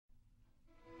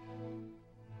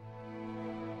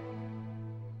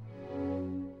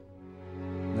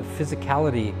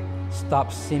physicality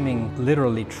stops seeming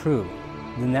literally true,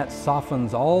 then that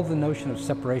softens all the notion of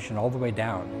separation all the way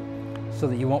down, so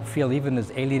that you won't feel even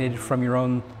as alienated from your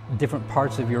own different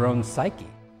parts of your own psyche.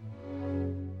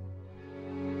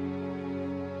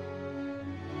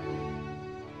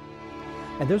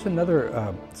 And there's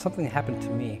another, something that happened to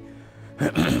me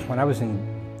when I was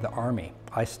in the Army.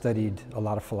 I studied a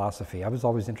lot of philosophy. I was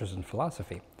always interested in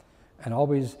philosophy and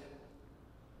always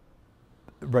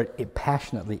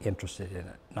passionately interested in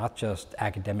it, not just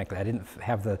academically. I didn't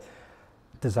have the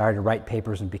desire to write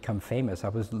papers and become famous. I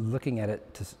was looking at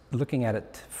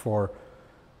it for,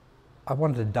 I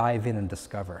wanted to dive in and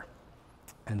discover.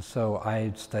 And so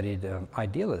I studied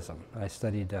idealism. I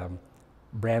studied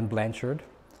Brand Blanchard,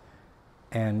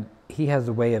 and he has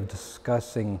a way of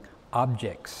discussing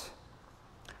objects.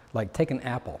 Like, take an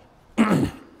apple.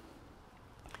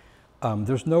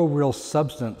 There's no real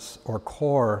substance or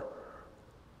core,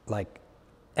 like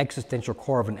existential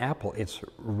core of an apple. It's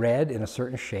red in a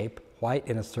certain shape, white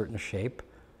in a certain shape,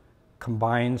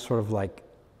 combined sort of like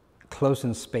close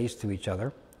in space to each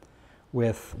other,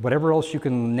 with whatever else you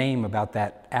can name about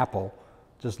that apple.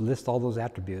 Just list all those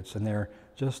attributes, and they're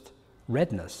just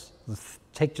redness.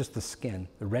 Take just the skin,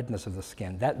 the redness of the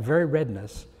skin. That very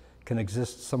redness can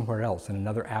exist somewhere else, in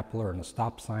another apple or in a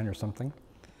stop sign or something.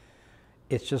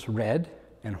 It's just red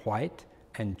and white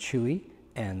and chewy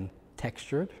and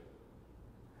textured,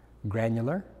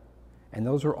 granular, and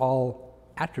those are all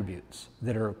attributes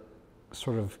that are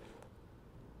sort of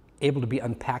able to be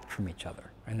unpacked from each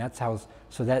other. And that's how,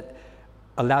 so that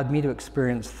allowed me to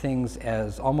experience things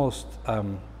as almost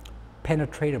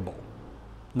penetratable,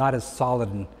 not as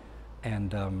solid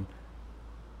and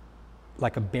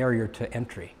like a barrier to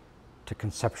entry, to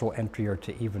conceptual entry, or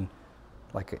to even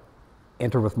like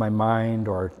enter with my mind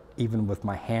or even with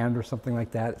my hand or something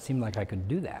like that. It seemed like I could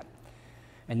do that.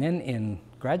 And then in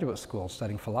graduate school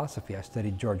studying philosophy, I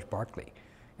studied George Berkeley.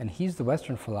 And he's the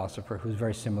Western philosopher who's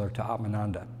very similar to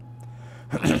Atmananda.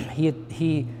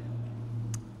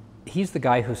 He's the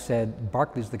guy who said,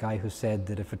 Berkeley's the guy who said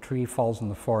that if a tree falls in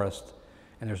the forest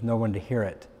and there's no one to hear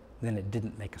it, then it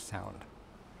didn't make a sound.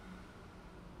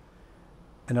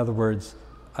 In other words,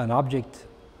 an object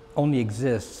only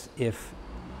exists if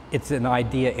it's an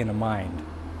idea in a mind.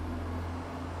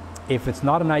 If it's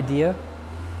not an idea,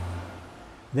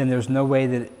 then there's no way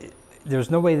that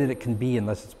it can be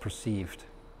unless it's perceived.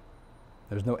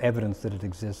 There's no evidence that it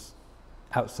exists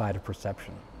outside of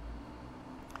perception.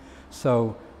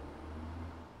 So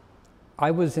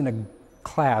I was in a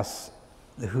class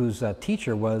whose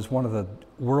teacher was one of the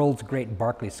world's great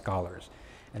Berkeley scholars,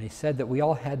 and he said that we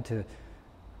all had to.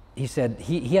 He said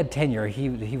he had tenure.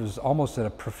 He was almost a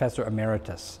professor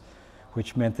emeritus,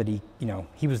 which meant that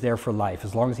he was there for life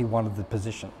as long as he wanted the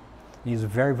position. And he was a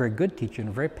very, very good teacher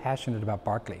and very passionate about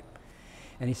Berkeley.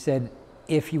 And he said,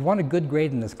 if you want a good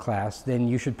grade in this class, then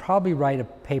you should probably write a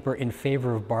paper in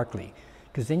favor of Berkeley,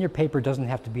 because then your paper doesn't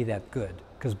have to be that good,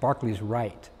 because Berkeley's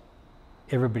right.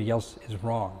 Everybody else is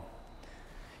wrong.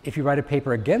 If you write a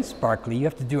paper against Berkeley, you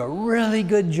have to do a really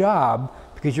good job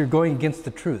because you're going against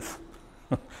the truth.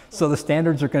 So the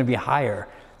standards are going to be higher,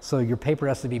 so your paper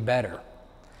has to be better.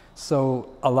 So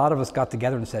a lot of us got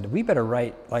together and said, we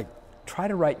better try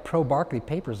to write pro-Berkeley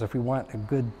papers if we want a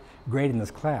good grade in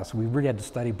this class. We really had to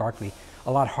study Berkeley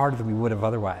a lot harder than we would have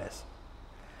otherwise.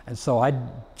 And so I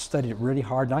studied it really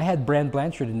hard, and I had Brand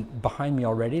Blanchard behind me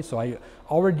already, so I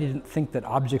already didn't think that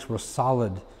objects were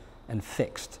solid and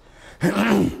fixed.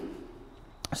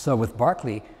 So with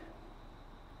Berkeley,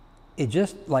 it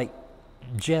just like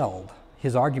gelled.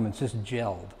 His arguments just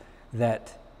gelled,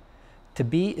 that to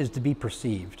be is to be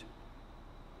perceived.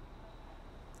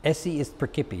 Esse est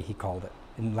percipi, he called it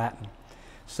in Latin.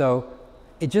 So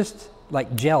it just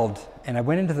like gelled, and I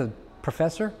went into the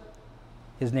professor.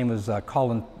 His name was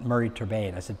Colin Murray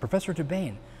Turbain. I said, Professor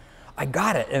Turbain, I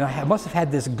got it. And I must have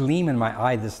had this gleam in my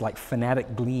eye, this like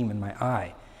fanatic gleam in my eye.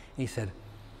 And he said,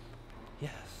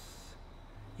 yes,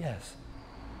 yes,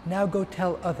 now go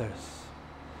tell others.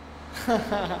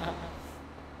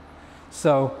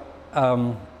 So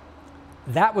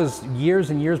that was years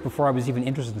and years before I was even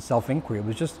interested in self-inquiry. It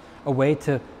was just a way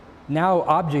to, now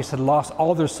objects had lost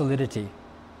all their solidity.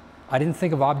 I didn't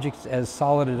think of objects as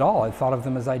solid at all. I thought of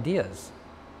them as ideas.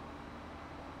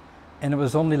 And it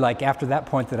was only like after that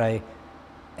point that I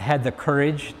had the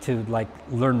courage to like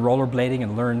learn rollerblading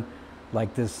and learn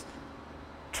like this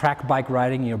track bike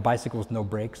riding, bicycles with no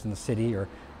brakes in the city, or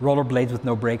rollerblades with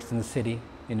no brakes in the city,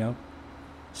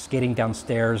 skating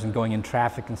downstairs and going in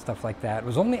traffic and stuff like that. It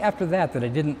was only after that that I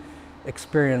didn't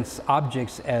experience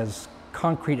objects as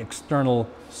concrete external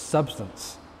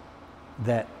substance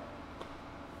that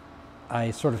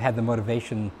I sort of had the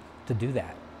motivation to do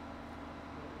that.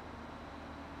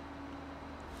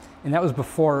 And that was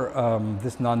before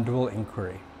this non-dual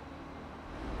inquiry.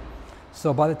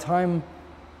 So by the time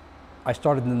I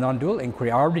started the non-dual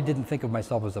inquiry, I already didn't think of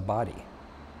myself as a body.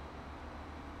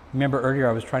 Remember earlier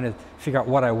I was trying to figure out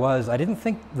what I was. I didn't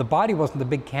think the body wasn't the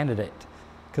big candidate,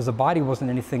 because the body wasn't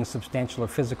anything substantial or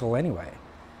physical anyway.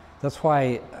 That's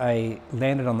why I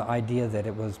landed on the idea that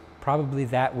it was probably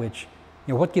that which,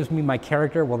 you know, what gives me my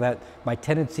character? Well, that my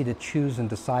tendency to choose and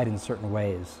decide in certain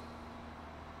ways.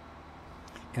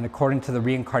 And according to the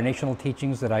reincarnational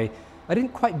teachings that I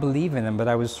didn't quite believe in them, but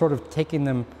I was sort of taking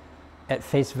them at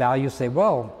face value, say,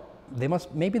 well,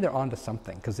 maybe they're onto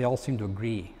something, because they all seem to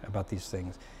agree about these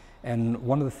things. And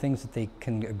one of the things that they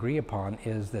can agree upon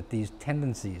is that these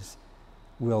tendencies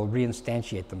will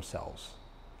reinstantiate themselves.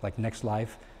 Like next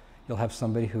life, you'll have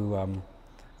somebody who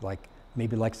like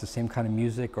maybe likes the same kind of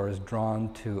music or is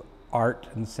drawn to art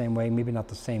in the same way, maybe not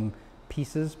the same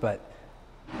pieces, but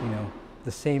you know,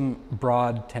 the same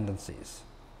broad tendencies.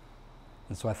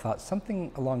 And so I thought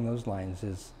something along those lines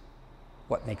is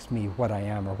what makes me what I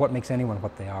am, or what makes anyone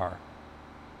what they are.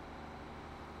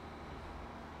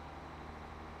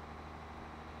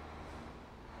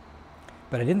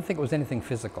 But I didn't think it was anything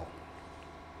physical.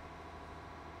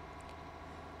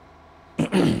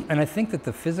 And I think that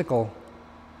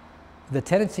the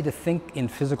tendency to think in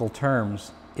physical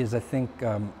terms is, I think,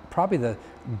 probably the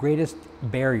greatest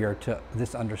barrier to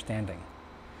this understanding.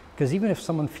 Because even if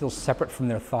someone feels separate from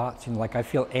their thoughts, you know, like I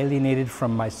feel alienated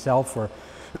from myself, or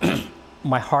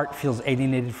my heart feels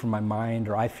alienated from my mind,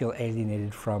 or I feel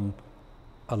alienated from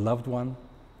a loved one,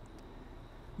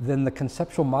 then the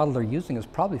conceptual model they're using is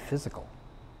probably physical.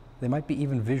 They might be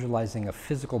even visualizing a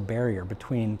physical barrier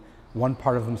between one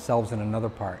part of themselves and another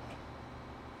part.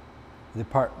 The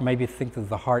part maybe think of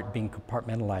the heart being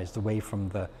compartmentalized away from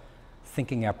the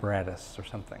thinking apparatus or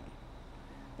something.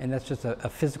 And that's just a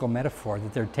physical metaphor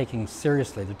that they're taking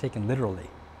seriously, they're taking literally.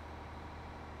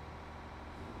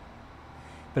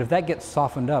 But if that gets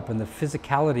softened up and the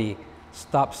physicality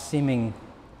stops seeming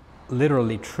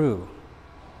literally true,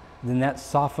 then that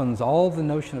softens all the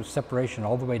notion of separation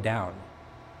all the way down.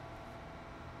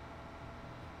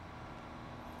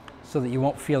 So that you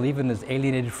won't feel even as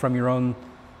alienated from your own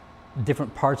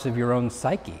different parts of your own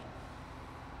psyche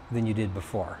than you did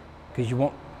before. Because you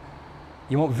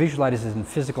won't visualize it in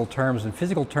physical terms, and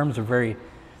physical terms are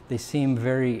they seem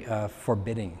very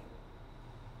forbidding,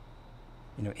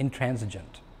 you know,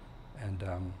 intransigent,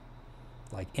 and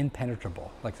like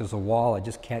impenetrable, like there's a wall, I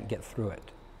just can't get through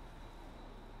it.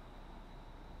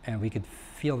 And we could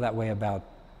feel that way about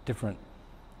different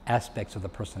aspects of the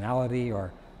personality,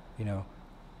 or, you know,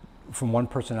 from one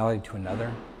personality to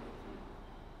another.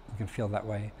 You can feel that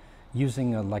way,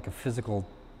 using like a physical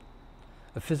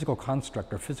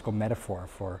construct or physical metaphor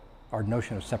for our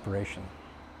notion of separation.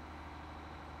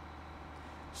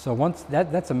 So once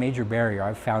that's a major barrier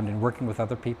I've found in working with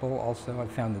other people also.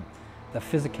 I've found that the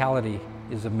physicality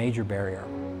is a major barrier,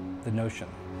 the notion.